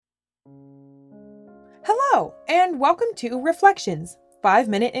Hello, and welcome to Reflections,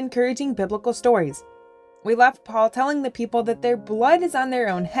 5-minute encouraging biblical stories. We left Paul telling the people that their blood is on their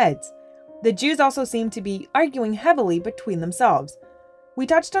own heads. The Jews also seem to be arguing heavily between themselves. We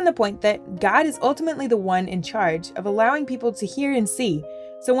touched on the point that God is ultimately the one in charge of allowing people to hear and see,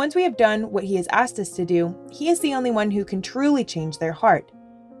 so once we have done what he has asked us to do, he is the only one who can truly change their heart.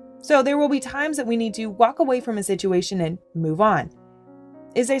 So there will be times that we need to walk away from a situation and move on.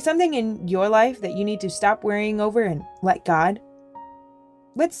 Is there something in your life that you need to stop worrying over and let God?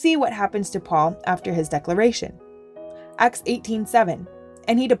 Let's see what happens to Paul after his declaration. Acts 18:7.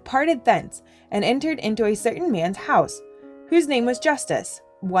 And he departed thence, and entered into a certain man's house, whose name was Justus,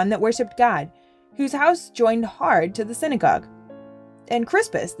 one that worshipped God, whose house joined hard to the synagogue. And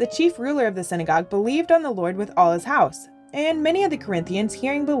Crispus, the chief ruler of the synagogue, believed on the Lord with all his house, and many of the Corinthians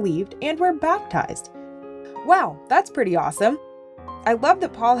hearing believed and were baptized. Wow, that's pretty awesome. I love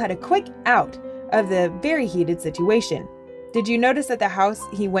that Paul had a quick out of the very heated situation. Did you notice that the house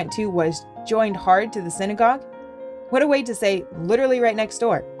he went to was joined hard to the synagogue? What a way to say literally right next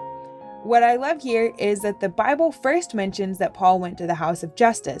door. What I love here is that the Bible first mentions that Paul went to the house of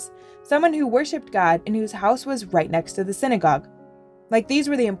Justus, someone who worshipped God and whose house was right next to the synagogue. Like these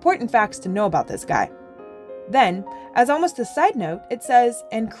were the important facts to know about this guy. Then, as almost a side note, it says,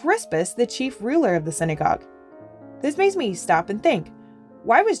 and Crispus, the chief ruler of the synagogue. This makes me stop and think,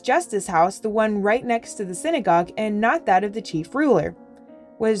 why was Justus' house the one right next to the synagogue and not that of the chief ruler?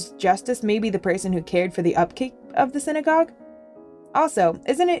 Was Justus maybe the person who cared for the upkeep of the synagogue? Also,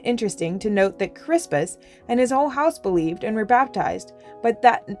 isn't it interesting to note that Crispus and his whole house believed and were baptized, but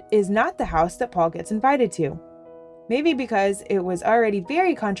that is not the house that Paul gets invited to? Maybe because it was already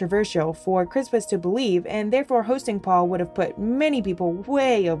very controversial for Crispus to believe, and therefore hosting Paul would have put many people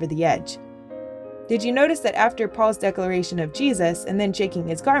way over the edge. Did you notice that after Paul's declaration of Jesus and then shaking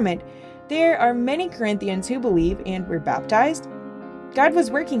his garment, there are many Corinthians who believe and were baptized? God was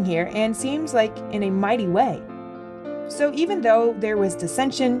working here and seems like in a mighty way. So even though there was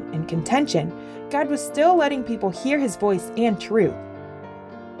dissension and contention, God was still letting people hear his voice and truth.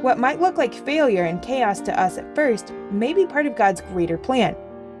 What might look like failure and chaos to us at first may be part of God's greater plan.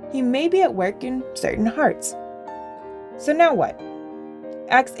 He may be at work in certain hearts. So now what?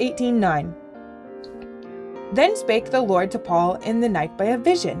 Acts 18:9. Then spake the Lord to Paul in the night by a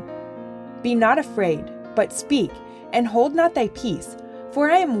vision. Be not afraid, but speak, and hold not thy peace, for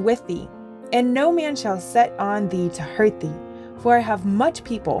I am with thee, and no man shall set on thee to hurt thee, for I have much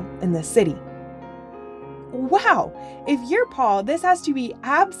people in the city. Wow! If you're Paul, this has to be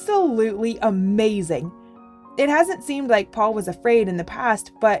absolutely amazing. It hasn't seemed like Paul was afraid in the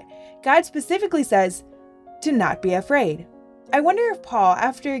past, but God specifically says to not be afraid. I wonder if Paul,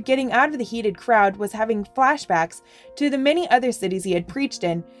 after getting out of the heated crowd, was having flashbacks to the many other cities he had preached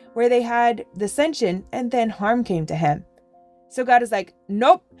in, where they had dissension and then harm came to him. So God is like,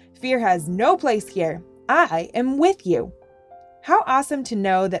 nope, fear has no place here. I am with you. How awesome to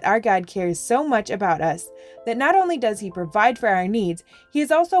know that our God cares so much about us, that not only does he provide for our needs, he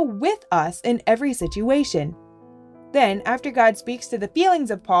is also with us in every situation. Then, after God speaks to the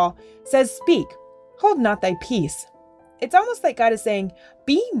feelings of Paul, says, speak, hold not thy peace. It's almost like God is saying,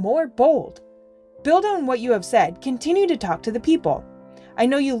 be more bold. Build on what you have said. Continue to talk to the people. I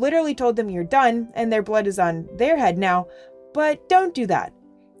know you literally told them you're done and their blood is on their head now, but don't do that.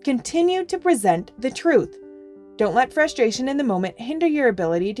 Continue to present the truth. Don't let frustration in the moment hinder your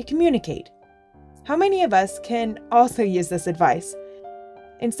ability to communicate. How many of us can also use this advice?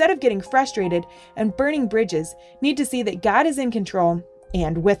 Instead of getting frustrated and burning bridges, need to see that God is in control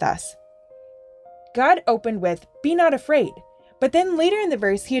and with us. God opened with, be not afraid. But then later in the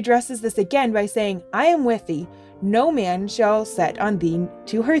verse, he addresses this again by saying, I am with thee. No man shall set on thee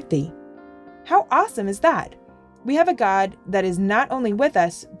to hurt thee. How awesome is that? We have a God that is not only with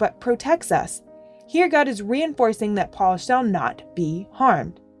us, but protects us. Here God is reinforcing that Paul shall not be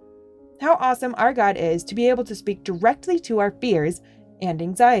harmed. How awesome our God is to be able to speak directly to our fears and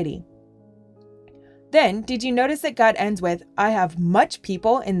anxiety. Then, did you notice that God ends with, I have much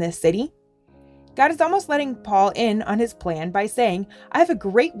people in this city? God is almost letting Paul in on his plan by saying, I have a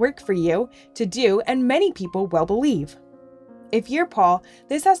great work for you to do and many people will believe. If you're Paul,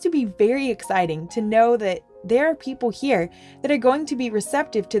 this has to be very exciting to know that there are people here that are going to be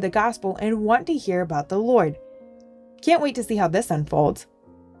receptive to the gospel and want to hear about the Lord. Can't wait to see how this unfolds.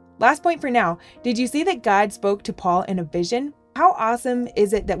 Last point for now, did you see that God spoke to Paul in a vision? How awesome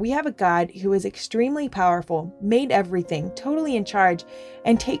is it that we have a God who is extremely powerful, made everything, totally in charge,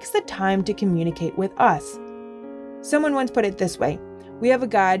 and takes the time to communicate with us? Someone once put it this way, we have a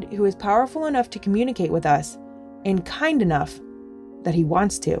God who is powerful enough to communicate with us and kind enough that he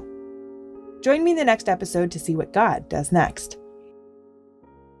wants to. Join me in the next episode to see what God does next.